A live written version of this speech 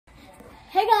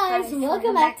Hey guys,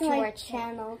 welcome back to my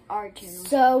channel.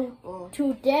 So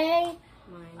today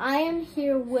I am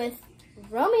here with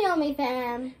Romeo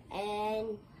Fan,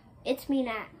 and it's me,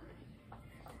 Nat.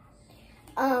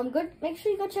 Make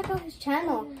sure you go check out his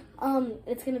channel.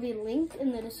 It's gonna be linked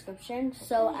in the description.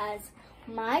 So as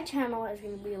my channel is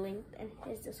gonna be linked in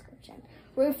his description.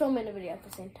 We're filming a video at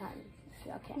the same time. If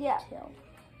y'all can't tell.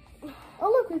 Oh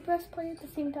look, we pressed play at the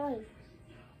same time.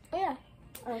 Oh yeah.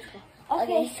 Oh, that's cool.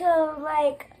 Okay, so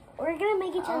like we're gonna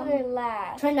make each other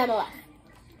laugh. Try not to laugh.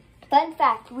 Fun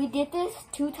fact: we did this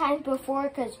 2 times before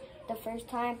because the first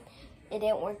time it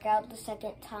didn't work out. The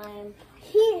second time,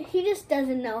 he just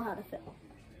doesn't know how to film.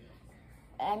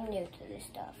 I'm new to this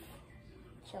stuff.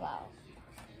 Chill out.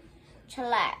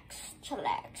 Chillax,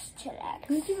 chillax, chillax.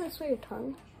 Can you do this with your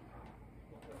tongue?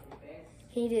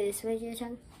 Can you do this with your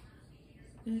tongue?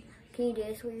 Can you do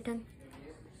this with your tongue?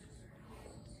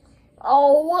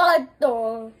 Oh, what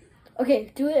the?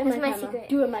 Okay, do it in my camera. Secret.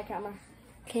 Do it in my camera.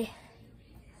 Okay.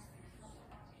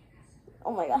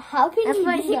 Oh my god, how can That's you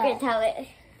my do secret. that? Tell it.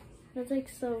 That's like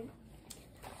so.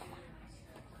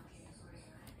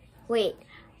 Wait,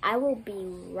 I will be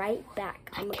right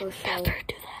back. I'm gonna go show. Never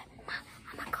do that.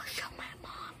 I'm gonna go show my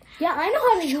mom. Yeah, I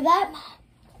know how to do that.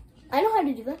 I know how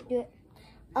to do that. Do it.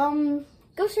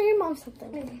 Go show your mom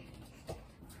something.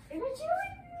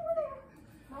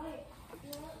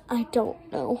 I don't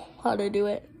know how to do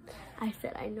it. I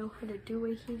said I know how to do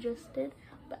what he just did,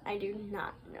 but I do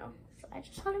not know. So I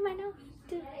just wanted my nose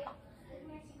to.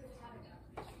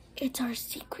 It's our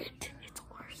secret. It's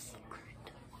our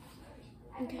secret.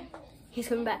 Okay. He's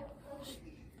coming back.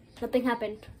 Nothing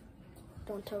happened.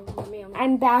 Don't tell me.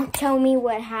 I'm back. Tell me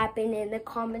what happened in the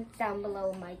comments down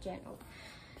below my channel.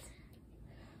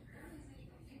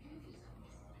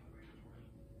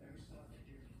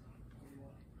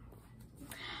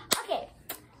 Okay,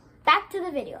 back to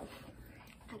the video.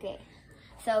 Okay,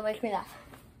 so make me laugh.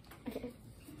 Okay.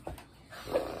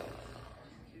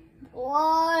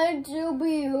 Want to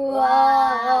be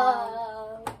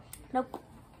loved. Nope.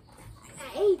 I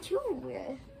ate you.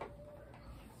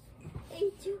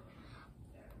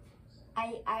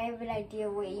 I have an idea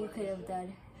what you could have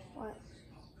done. What?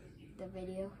 The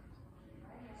video.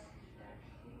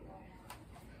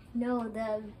 No,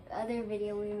 the other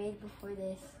video we made before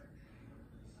this.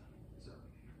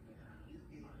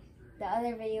 The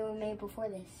other video we made before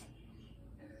this.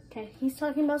 Okay, he's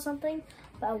talking about something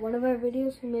about one of our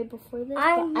videos we made before this.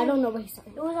 I don't know what he's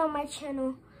talking It about. was on my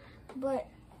channel, but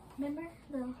remember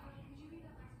the.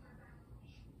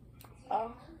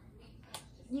 Oh,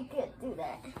 You could do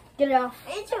that. get it off.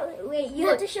 Wait, you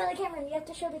have to show the camera. You have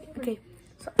to show the camera. Okay,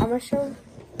 so I'm gonna show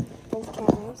both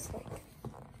cameras.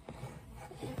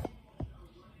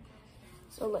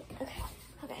 So look.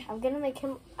 Okay, I'm gonna make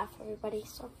him laugh, everybody.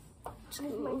 So just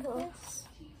gonna move this.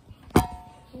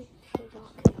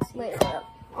 Wait,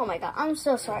 Oh my god, I'm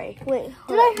so sorry. wait.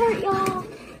 Did I hurt y'all?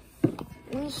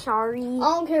 We sorry. I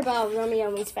don't care about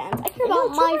Romeo fans. I care about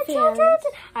my fans.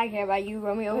 I care about you,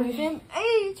 Romeo. Okay.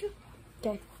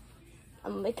 Okay,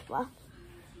 I'm gonna make him laugh.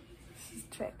 This is a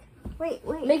trick. Wait.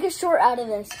 Make a short out of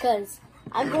this, cause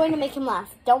I'm going to make him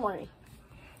laugh. Don't worry.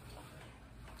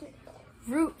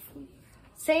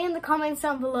 Say in the comments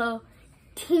down below,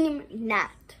 Team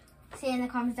Nat. Say in the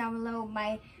comments down below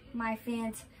my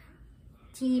fans,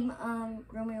 Team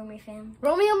Romeo fan.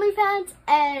 Romeo fans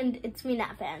and It's Me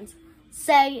Nat fans.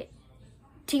 Say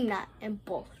Team Nat in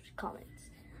both comments.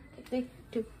 Okay,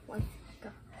 3, 2, 1, go.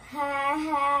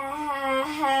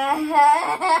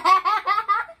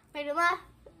 Made him laugh.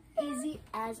 Easy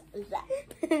as that.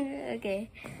 Okay.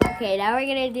 Now we're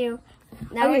gonna do.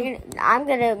 I'm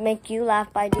gonna make you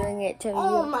laugh by doing it to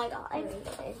Oh you. my god.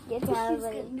 Get He's out of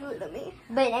gonna it. do it to me.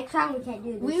 But next time we can't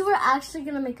do this. We were actually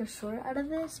gonna make a short out of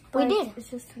this, but We did. It's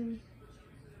just We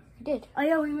did. oh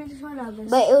yeah, we made a short out of this.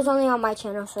 But it was only on my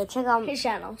channel, so check out His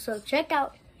channel. So check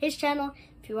out his channel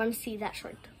if you want to see that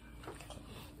short.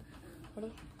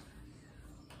 Ready?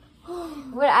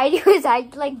 What I do is I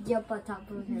like jump on top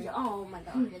of him. Oh my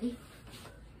god, ready?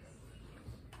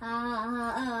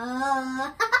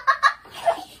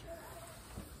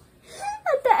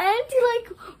 At the end, he like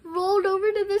rolled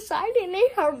over to the side and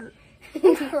it hurt.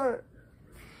 It hurt.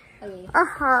 Okay.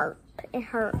 It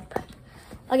hurt.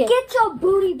 Okay. Get your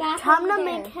booty back. Time over to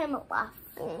there. make him laugh.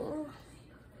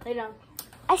 Lay down.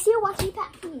 I see a wacky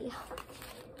packy.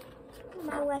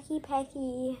 My wacky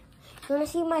packy. You wanna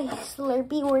see my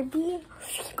Slurpee Wordpee?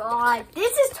 God,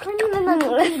 this is turning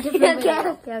into a different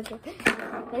video. Okay.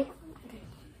 Ready?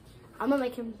 I'm gonna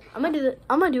make him. I'm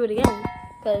gonna do it again,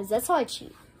 cause that's how I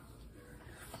cheat.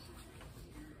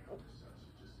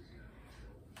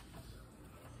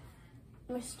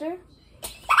 Mister,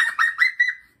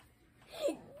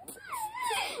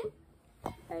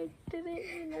 I didn't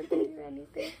even do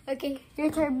anything. Okay,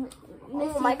 your turn.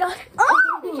 Oh my god.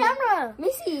 Oh, the camera.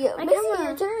 Missy, My Missy, camera.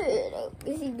 your turn. Oh,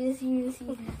 Missy.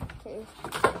 Okay.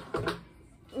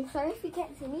 I'm sorry if you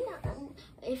can't see me.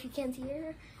 If you can't see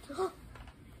her.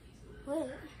 What?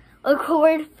 A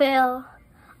cord fell.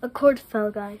 A cord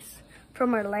fell, guys.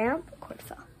 From our lamp, a cord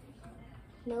fell.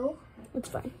 No. It's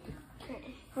fine.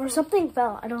 Or something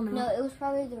fell. I don't know. No, it was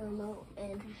probably the remote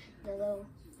and the little.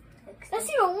 That's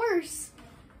even worse.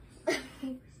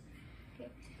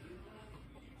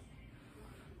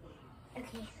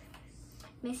 Okay.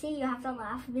 Missy, you have to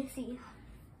laugh. Missy.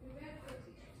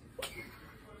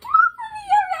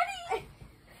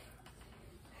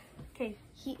 Okay,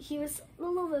 he was a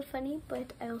little bit funny,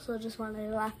 but I also just wanted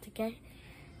to laugh to get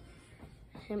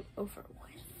him over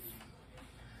with.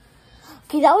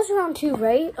 Okay, that was round 2,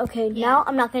 right? Okay, now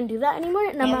I'm not gonna do that anymore.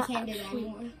 And Yeah, we can't do that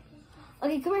anymore.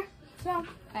 Okay, come here. Sit down.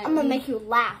 Right, I'm gonna make you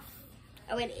laugh.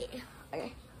 Oh, wait.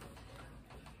 Okay.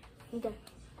 Okay.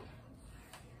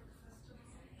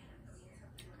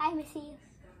 Hi, Missy.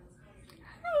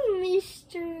 Hi,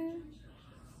 Mister.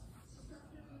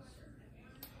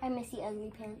 Hi, Missy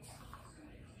Ugly Pants.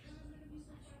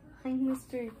 Hi,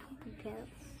 Mr. Poopy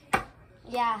Pants.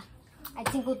 Yeah, I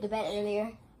tinkled the bed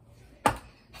earlier.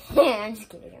 I'm just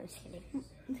kidding.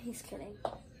 He's kidding.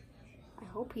 I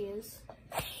hope he is.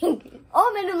 Oh,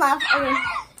 I made him laugh. Okay.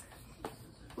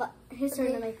 What? His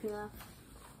turn to make me laugh.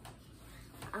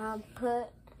 I'll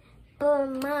put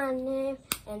my name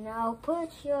and I'll put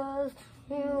yours.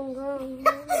 He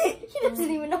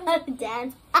doesn't even know how to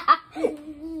dance.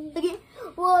 Okay.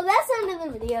 Well, that's the end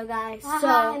of the video, guys. So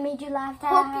I made you laugh.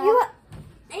 hope you.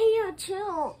 Hey, yo,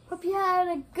 chill. Hope you had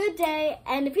a good day,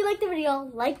 and if you liked the video,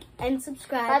 like and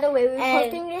subscribe. By the way, we're And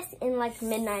posting this in like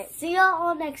midnight. See y'all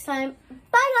all next time.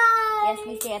 Bye, guys. Yes,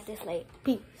 we stay up this late.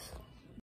 Peace.